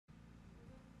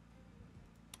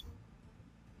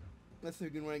Let's see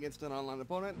who can win against an online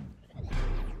opponent.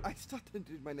 I still didn't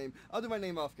do my name. I'll do my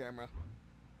name off camera.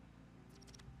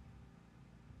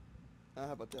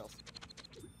 How about Tails?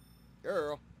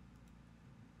 Girl.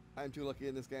 I'm too lucky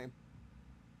in this game.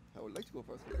 I would like to go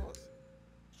first, of course.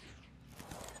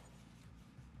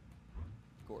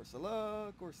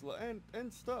 Corsola,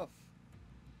 and stuff.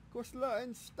 Corsola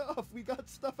and stuff. We got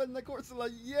stuff in the Corsola.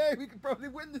 Yay, we can probably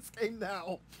win this game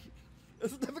now. A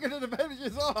significant advantage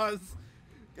is ours.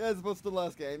 As opposed to the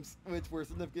last games, which were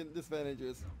significant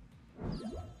disadvantages.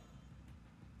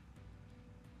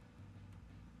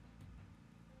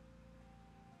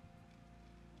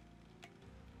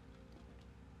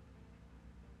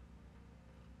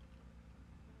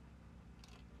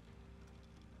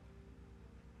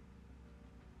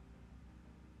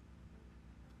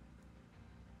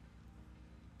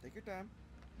 Take your time.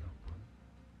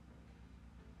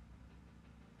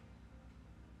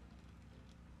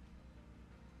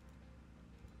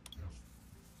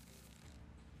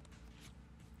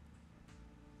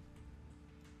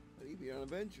 Maybe on a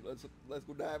bench. Let's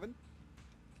go diving.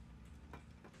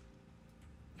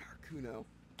 Arcuno.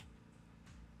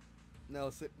 Now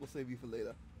we'll save you for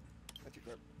later. That's your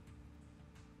card.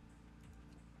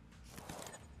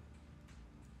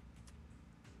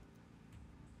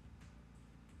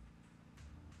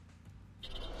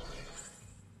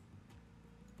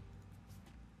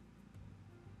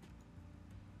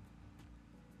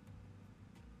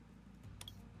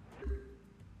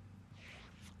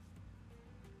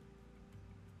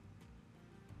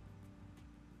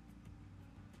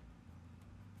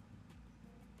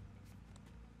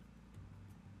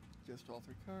 Just all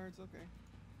 3 cards, okay.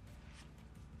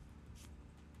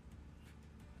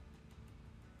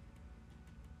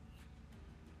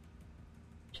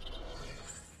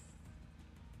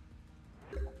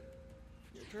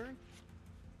 Your turn.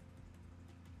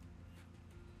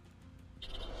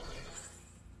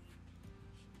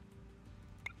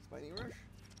 Spiny Rush.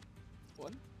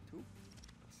 1, 2,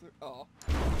 3. Oh.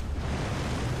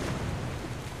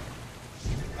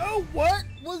 Oh, what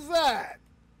was that?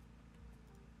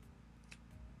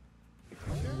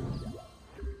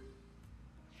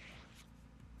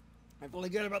 I'm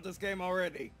feeling good about this game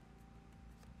already.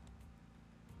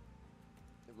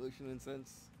 Evolution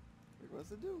Incense. Wait,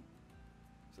 what's it do?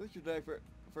 Select your deck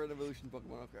for an evolution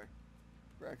Pokemon. Okay.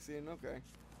 Braxian. Okay.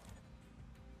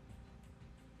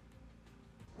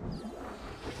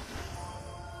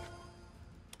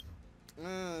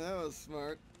 That was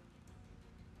smart.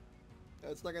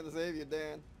 That's not gonna save you,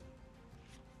 Dan.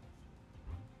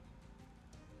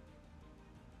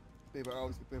 Paper,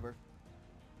 always get paper.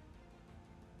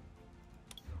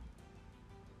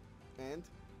 And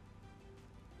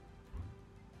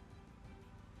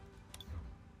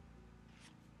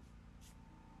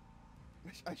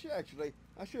I should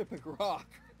have picked rock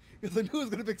because I knew I was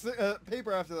gonna pick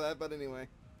paper after that. But anyway.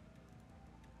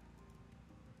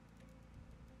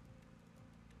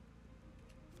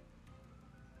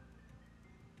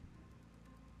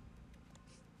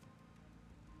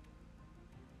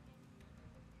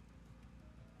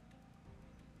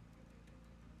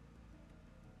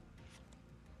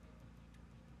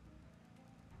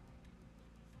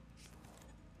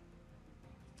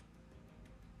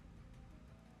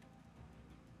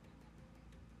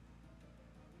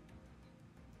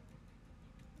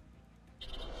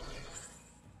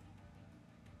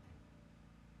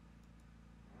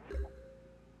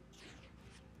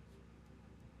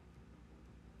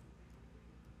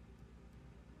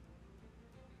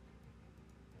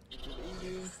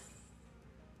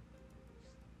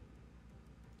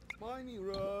 Spiny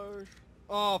Rush.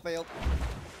 Oh, failed.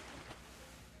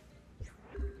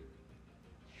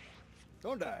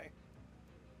 Don't die.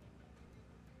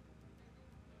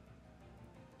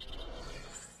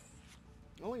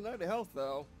 Only 90 health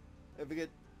though. If we get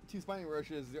 2 Spiny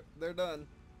Rushes, they're done.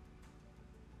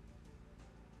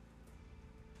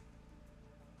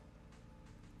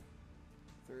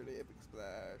 Third Epic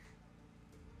Splash.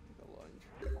 Take a lunge.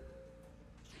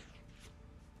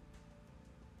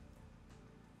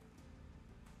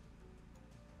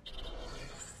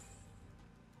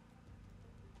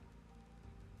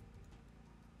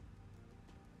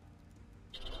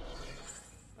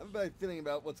 I have a bad feeling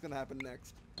about what's gonna happen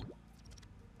next.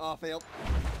 Oh, failed.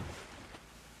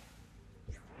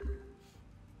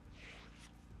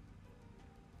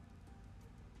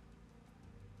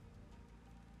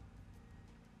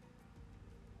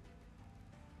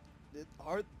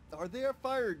 Are there a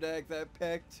fire deck that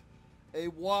picked a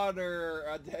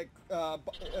water deck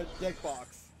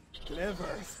box? Clever,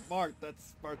 smart.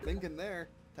 That's smart thinking there.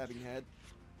 Tapping head.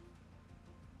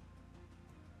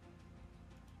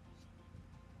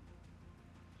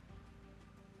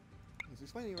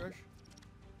 Explaining Rush.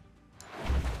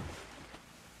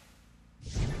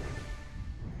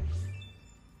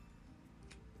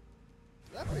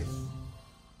 That face.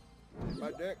 Get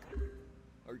my deck.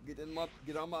 Or get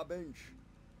on my bench.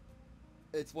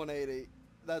 It's 180.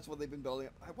 That's what they've been building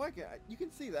up. Why can't I? You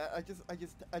can see that. I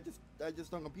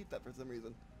just don't compute that for some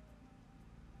reason.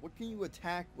 What can you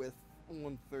attack with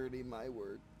 130? My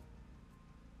word.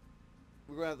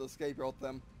 We're gonna have to escape roll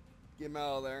them. Get them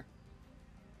out of there.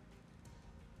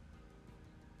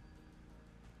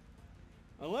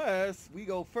 Unless we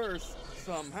go first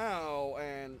somehow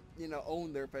and, you know,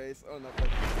 own their face. Oh no.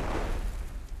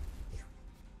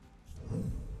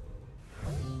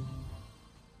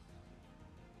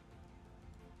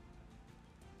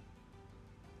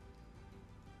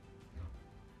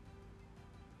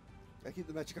 Gotta keep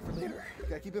the Magikarp for later.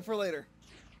 Gotta keep it for later.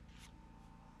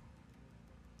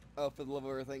 Oh, for the love of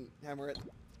everything, hammer it.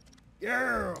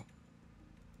 Yeah!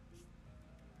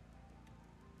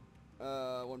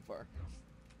 One far.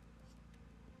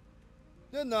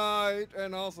 Good night,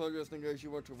 and also just in case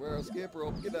you want to wear a skip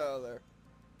rope, get out of there.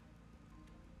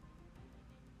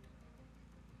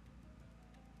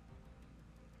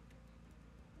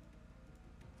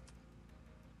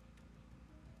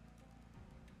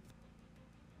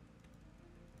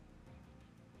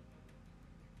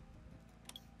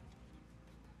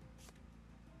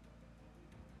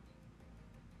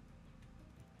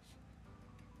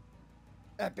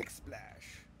 Epic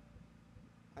splash.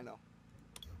 I know.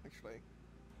 Actually.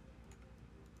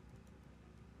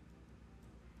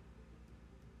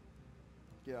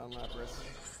 Get on Lapras.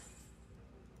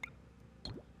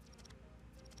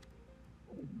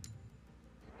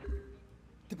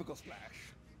 Typical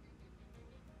splash.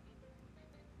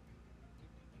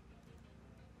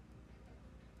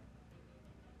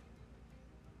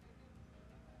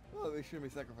 Oh, they shouldn't be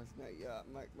sacrificing that. Yeah,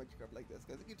 Magikarp like this,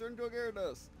 because if you turn into a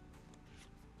Gyarados.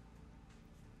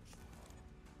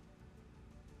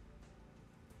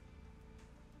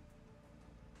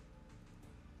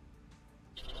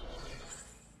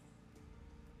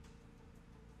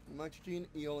 Much gene,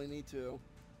 you only need to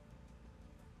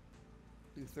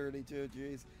do 32.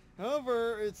 Jeez.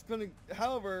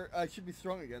 However, I should be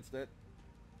strong against it.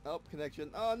 Oh,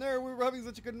 connection. Oh no, we were having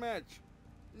such a good match.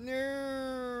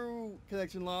 No,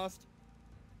 connection lost.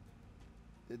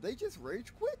 Did they just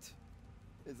rage quit?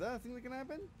 Is that a thing that can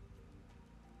happen?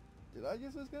 Did I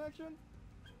just lose connection?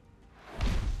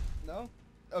 No.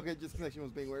 Okay, just connection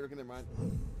was being weird. Okay, never mind.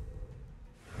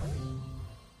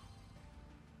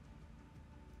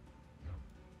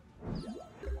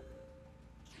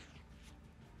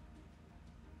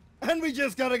 And we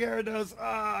just got a Gyarados.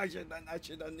 Ah, I should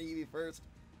have done the Eevee first.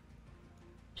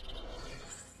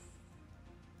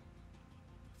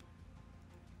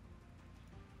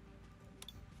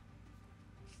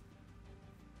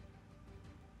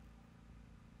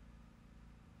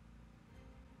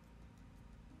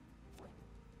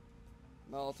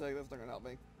 No, I'll take that's not gonna help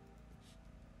me.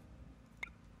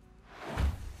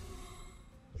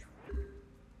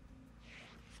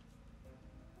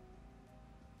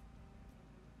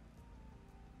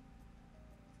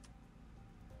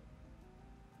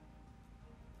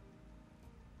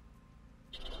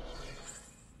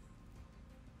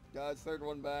 Got his third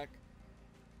one back.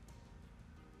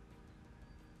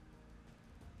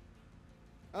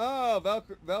 Oh,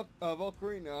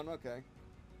 Valkyrie on, okay.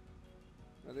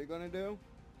 What are they gonna do?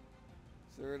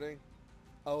 30.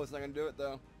 Oh, it's not gonna do it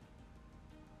though.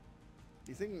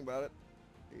 He's thinking about it.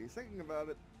 He's thinking about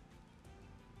it.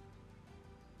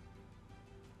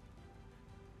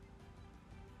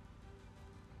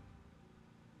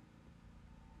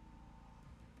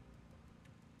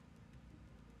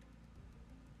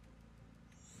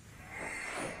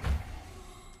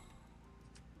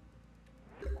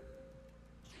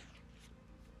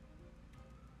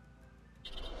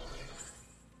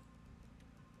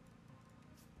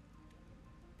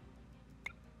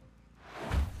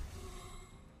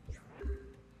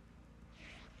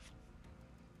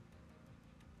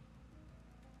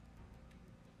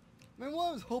 I mean, what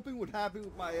I was hoping would happen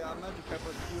with my Magikarp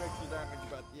was 2 extra damage,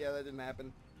 but yeah, that didn't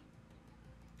happen.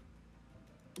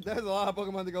 There's a lot of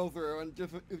Pokemon to go through, and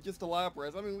just a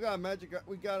Lapras. I mean, we got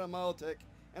a Milotic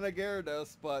and a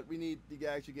Gyarados, but we need to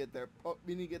actually get their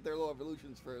low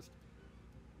evolutions first.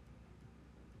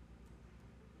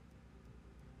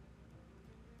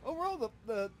 Overall,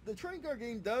 the trading card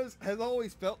game has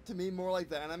always felt to me more like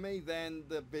the anime than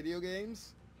the video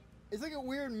games. It's like a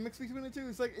weird mix between the two.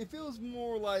 It's like, it feels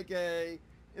more like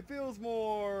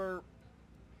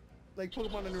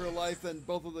Pokemon in real life than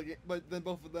both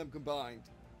of them combined.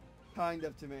 Kind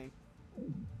of, to me.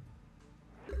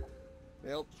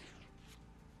 Failed.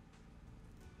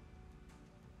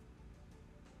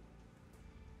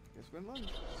 Guess we're in lunch.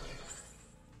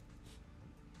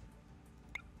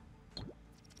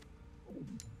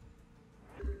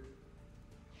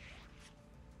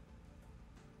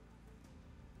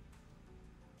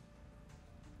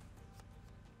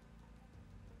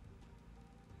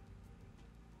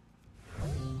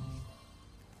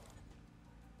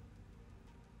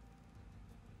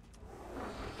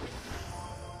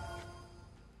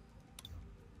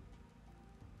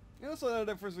 You know, so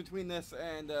the difference between this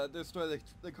and their Story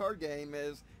the card game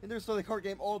is, in their Story the card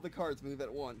game, all the cards move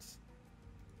at once.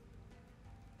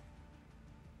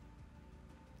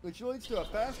 Which leads to a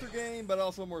faster game, but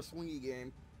also a more swingy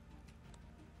game.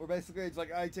 Where basically it's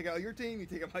like, I take out your team, you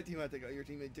take out my team, I take out your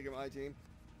team, you take out my team.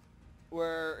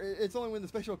 Where it's only when the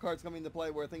special cards come into play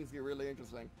where things get really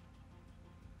interesting.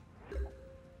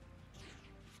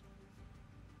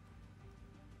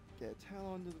 Get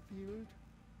Talon to the field.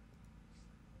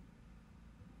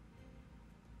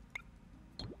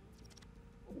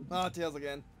 Ah, Tails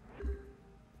again.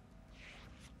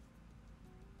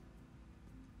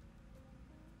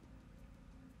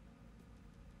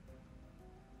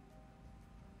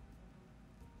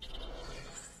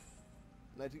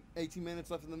 Like 18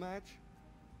 minutes left in the match.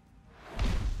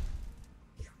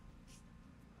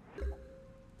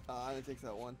 Ah, and it takes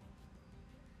that one.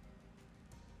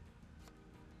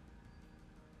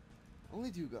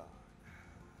 Only two gone.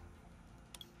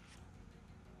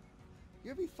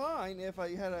 You'd be fine if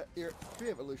I had a tree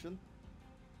evolution.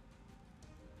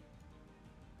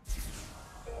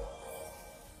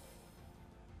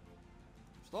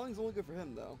 Stalling's only good for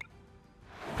him, though.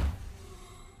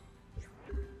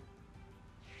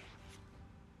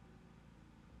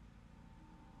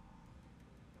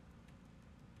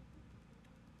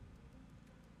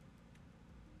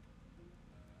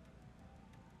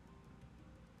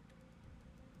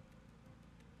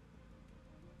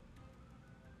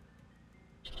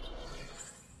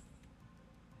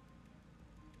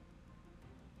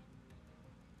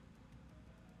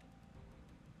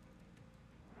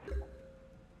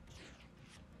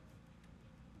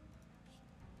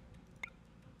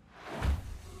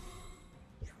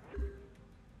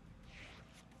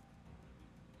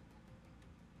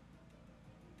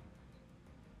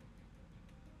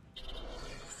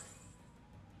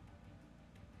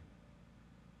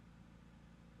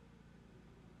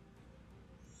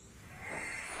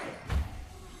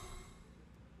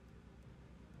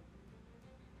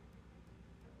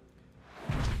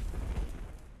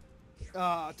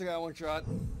 Ah, took out one shot.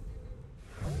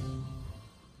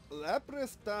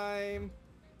 Lapras time.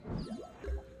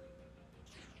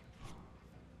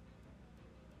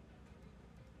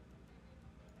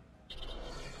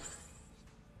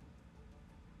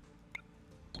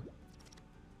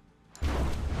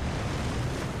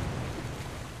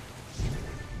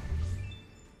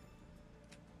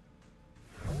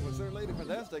 Was there lady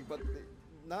fantastic, but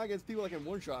not against people that can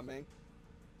one-shot me.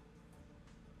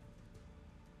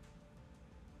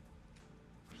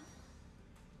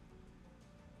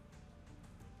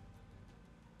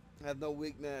 I have no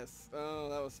weakness. Oh,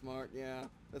 that was smart. Yeah,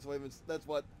 that's what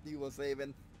he was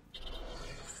saving.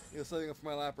 He was saving it for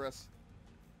my Lapras.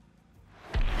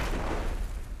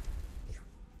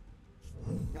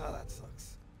 Oh, that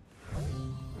sucks.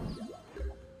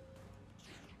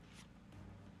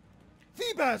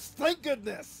 Feebas, thank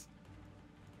goodness.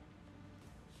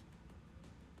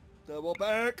 Double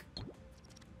back.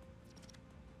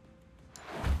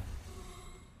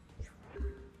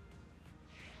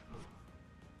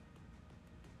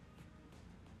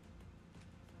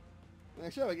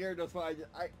 Actually, I Gyarados fine.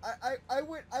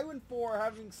 I went for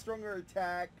having stronger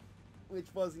attack, which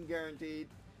wasn't guaranteed,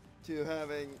 to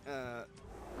having than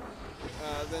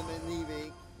the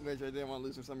Eevee, which I didn't want to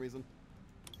lose for some reason.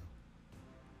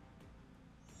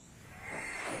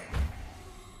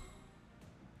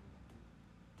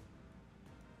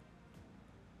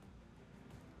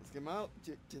 Let's get him out.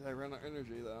 Did I run out of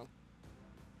energy though?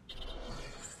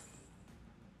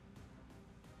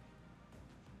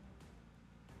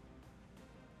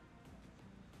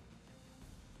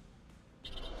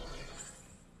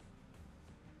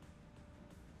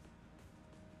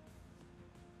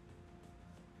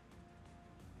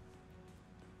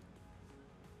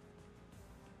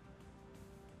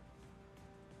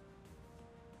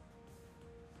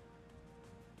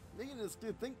 Making this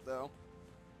dude think though.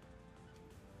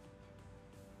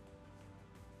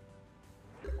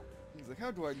 He's like, how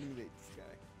do I mutate this guy?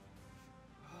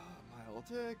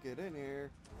 Milotic, get in here.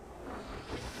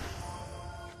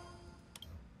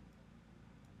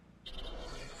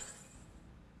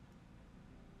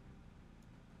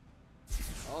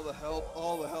 All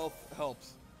the health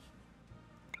helps.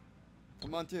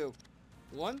 Come on, two.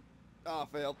 One, Ah,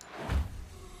 failed.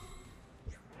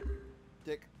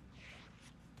 Dick.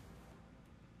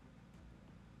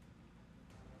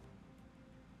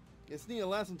 It's need to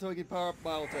last until we can power up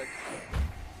Milotic.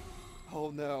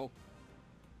 Oh no.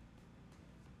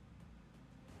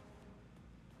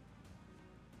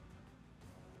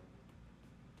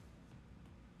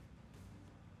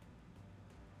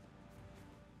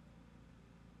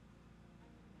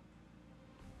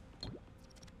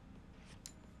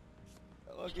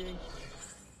 Lucky.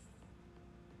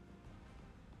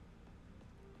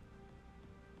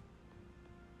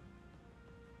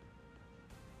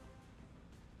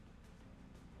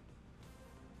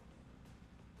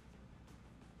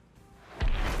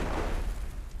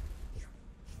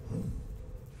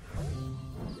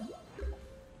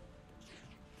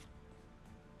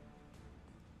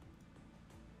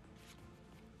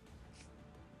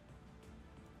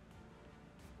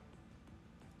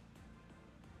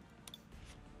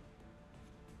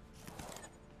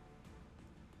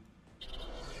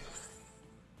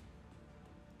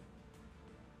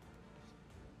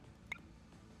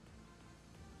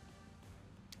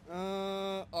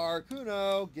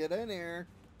 Arcuno, get in here.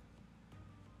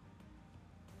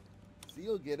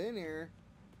 Seal, get in here.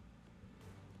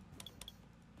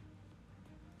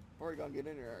 Or gonna get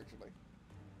in here, actually.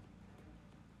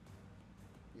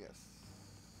 Yes.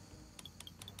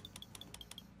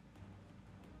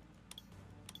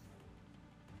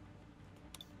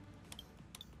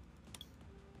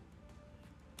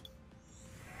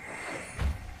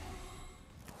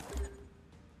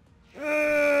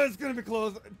 It's gonna be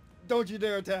close. Don't you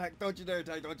dare attack. Don't you dare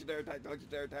attack. Don't you dare attack. Don't you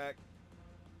dare attack.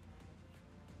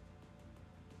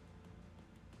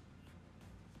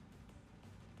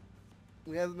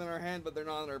 We have them in our hand, but they're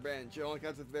not on our bench. It only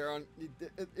counts if they're on.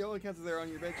 It only counts if they're on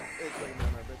your bench. It's like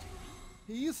on our bench.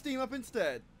 He used Steam Up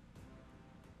instead.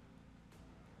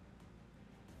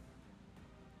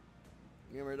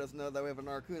 Gamer doesn't know that we have an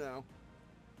Arcuno.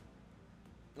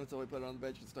 Until we put it on the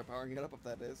bench and start powering it up, if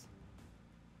that is.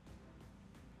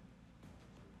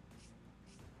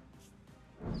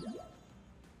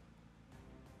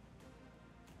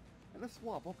 And a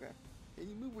swap, okay. Can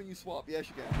you move when you swap? Yes,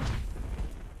 you can.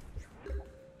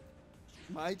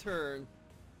 My turn.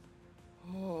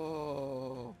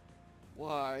 Oh,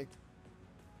 why?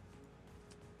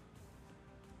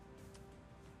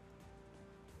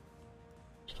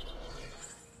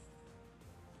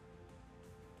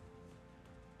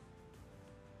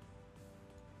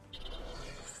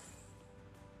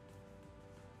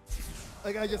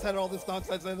 Like I just had all this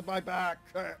nonsense in my back,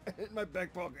 in my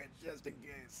back pocket, just in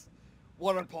case.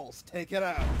 Water pulse, take it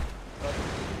out. Oh,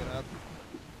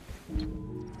 take it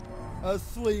out.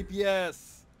 Asleep,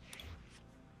 yes.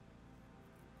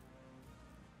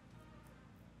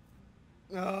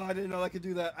 Oh, I didn't know I could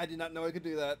do that. I did not know I could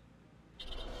do that.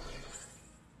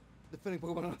 Defending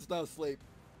Pokemon is not asleep.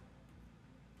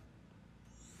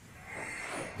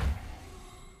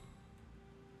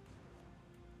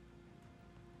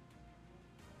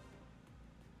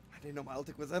 I didn't know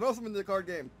Milotic was that awesome in the card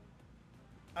game.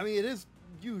 I mean, it is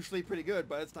usually pretty good,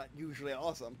 but it's not usually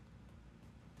awesome.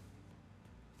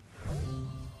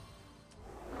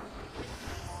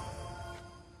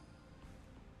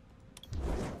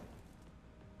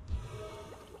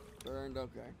 Burned,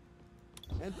 okay.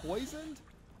 And poisoned?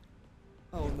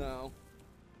 Oh no.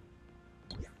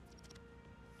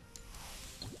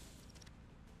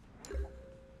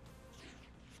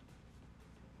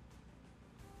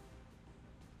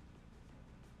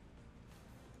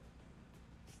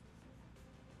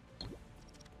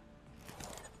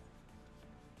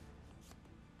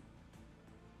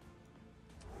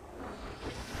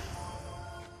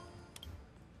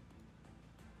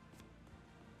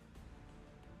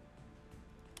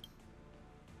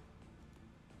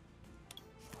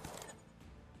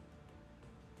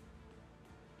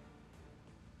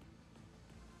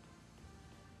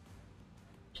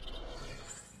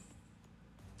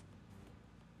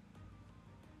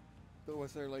 Don't want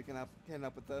to start like getting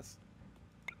up with this.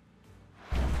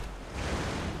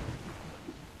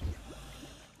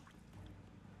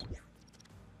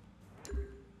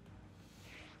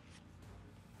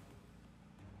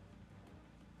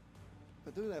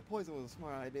 But doing that poison was a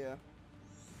smart idea.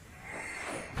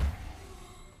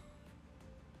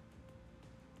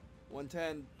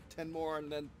 $110, 10 more, and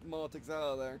then Milotic's out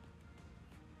of there.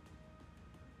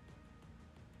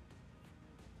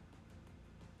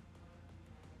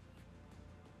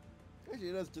 Actually,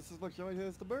 it does just as much damage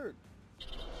as the bird.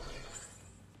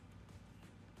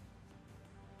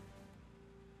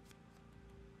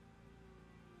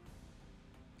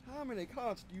 How many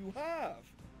cards do you have?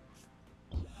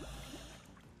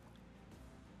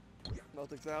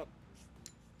 Milotic's out.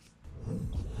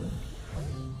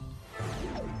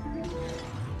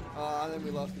 And then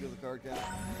we lost because of card count.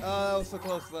 That was so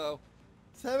close though.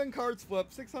 7 cards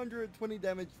flipped, 620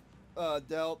 damage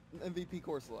dealt, MVP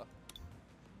Corsola.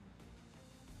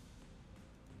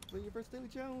 Win your first daily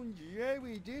challenge. Yeah,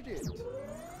 we did it.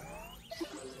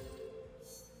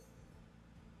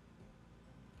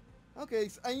 Okay,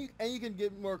 so, and you can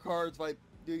get more cards by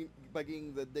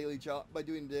doing the daily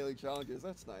challenges.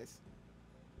 That's nice.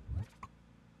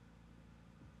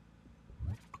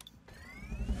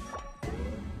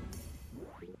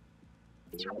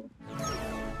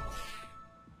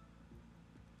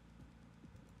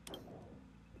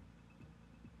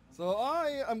 So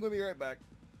I'm going to be right back.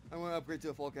 I'm going to upgrade to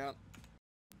a full count.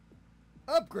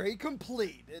 Upgrade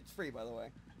complete. It's free, by the way.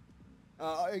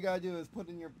 All you gotta do is put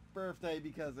in your birthday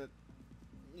because it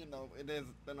is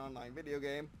an online video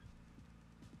game.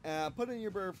 Put in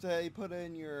your birthday, put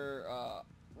in your,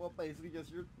 well, basically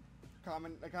just your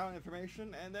account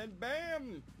information, and then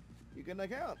BAM! You get an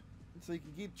account. So you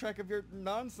can keep track of your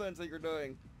nonsense that you're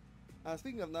doing.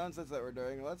 Speaking of nonsense that we're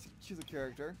doing, let's choose a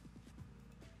character.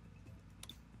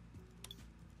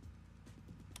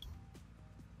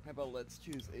 How about let's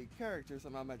choose a character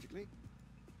somehow magically.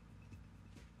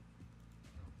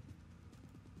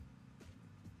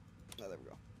 Oh, there we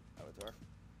go. Avatar.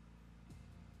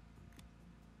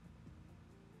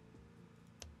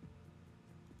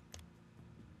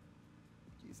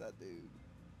 Jeez, that dude.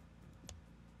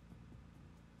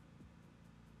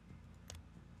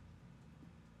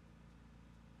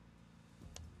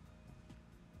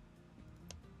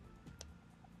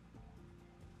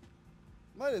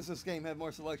 Why does this game have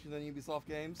more selection than Ubisoft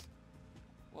games?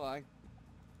 Why?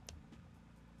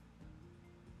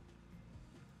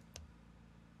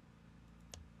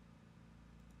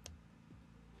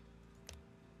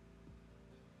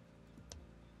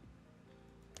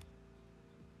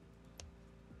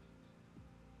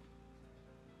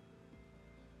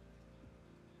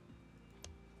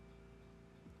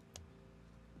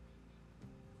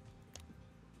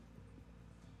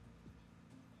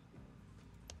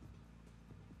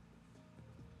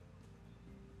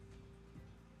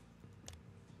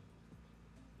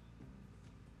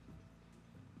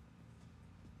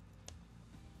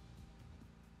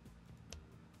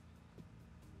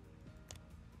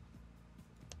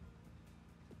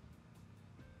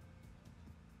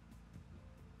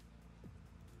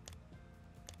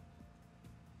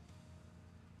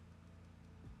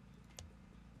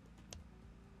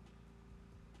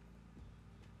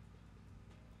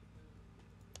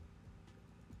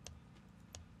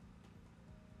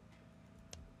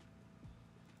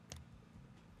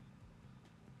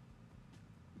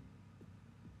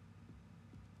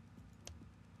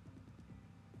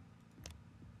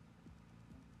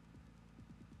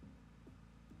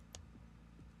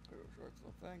 Shorts,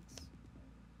 no thanks.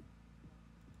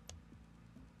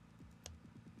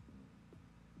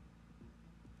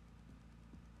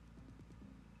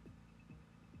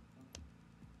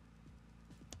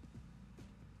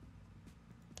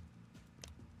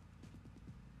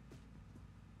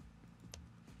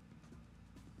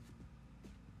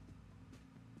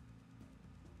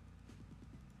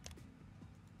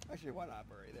 Actually, why not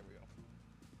beret? There we go.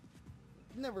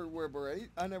 Never wear beret.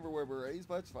 I never wear berets,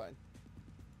 but it's fine.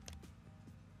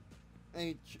 And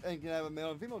you can have a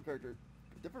male and female character,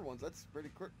 different ones. That's pretty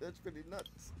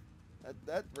nuts.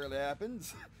 That rarely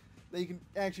happens.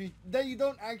 That you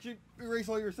don't actually erase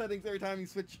all your settings every time you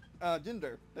switch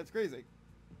gender. That's crazy.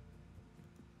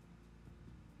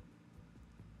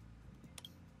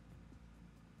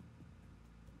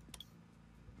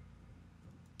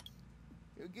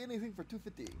 You'll get anything for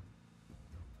 250.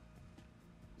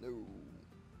 No. You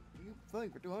get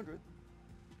something for 200.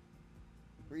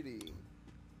 Reading.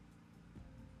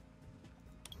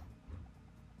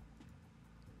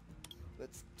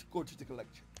 Let's go to the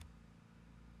collection.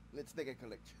 Let's make a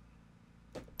collection.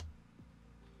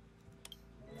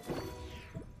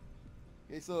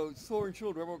 Okay, so Sword and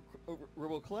Shield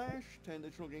Rebel Clash, 10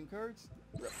 additional game cards.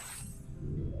 Yep.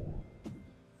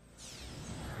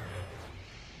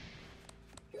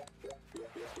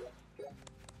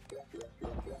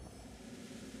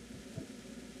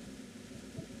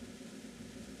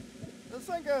 The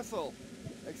Sandcastle!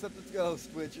 Except it's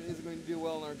Ghost, which isn't going to do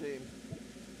well on our team.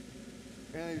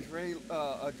 And it's ready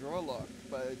a draw lock,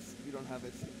 but we don't have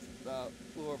its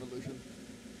Blue Evolution.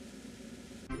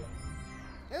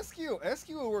 SQ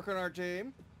will work on our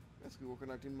team. SQ will work on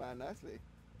our team nicely.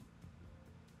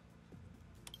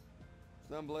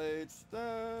 Sunblade,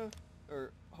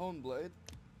 or Honeblade.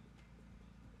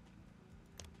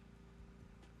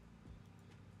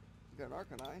 You got an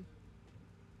Arcanine.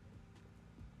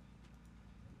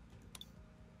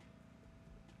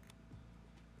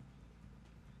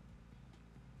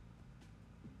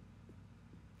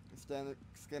 scan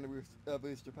the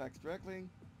booster packs directly.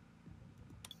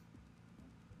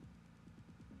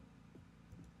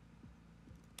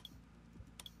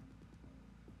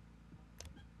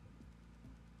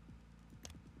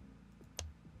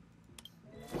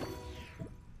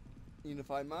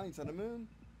 Unified Minds on the moon.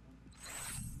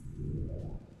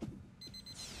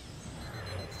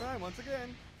 Next time, once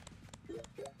again.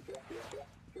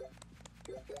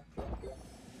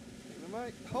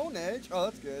 Dynamite. Hone Edge. Oh,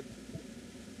 that's good.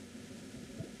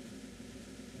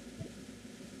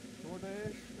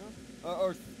 DoorDash.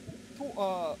 No?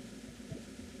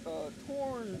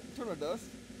 Tornadus.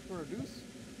 Tornadus.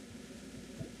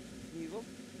 Sneasel.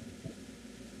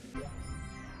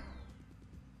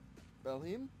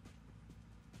 Belheim.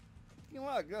 You know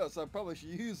what, go, so I probably should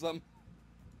use them.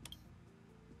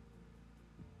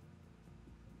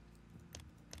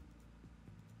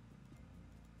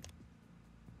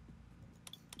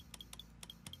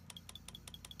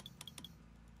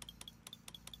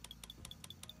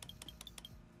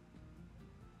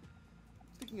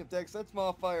 Speaking of decks, let's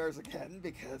modifiers again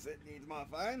because it needs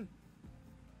modifying.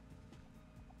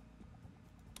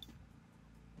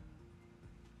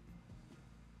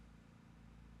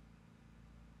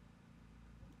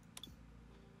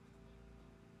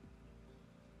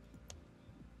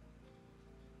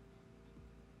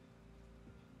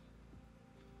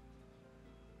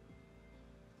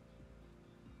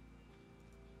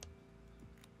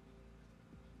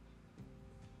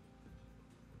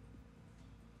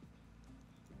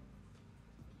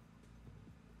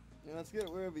 Yeah, let's get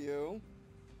rid of you.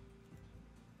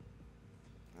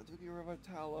 Let's get rid of a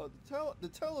Tallow. The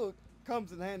Tallow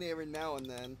comes in handy every now and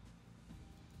then.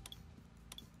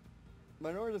 But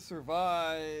in order to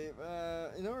survive,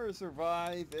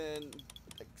 and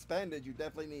expanded, you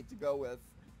definitely need to go with.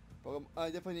 I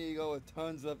definitely need to go with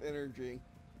tons of energy.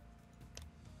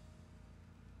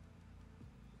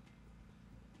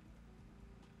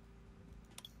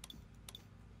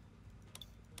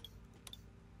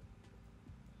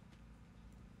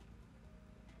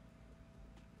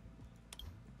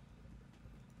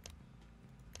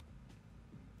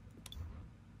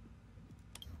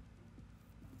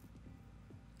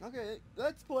 Okay,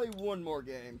 let's play one more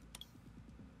game.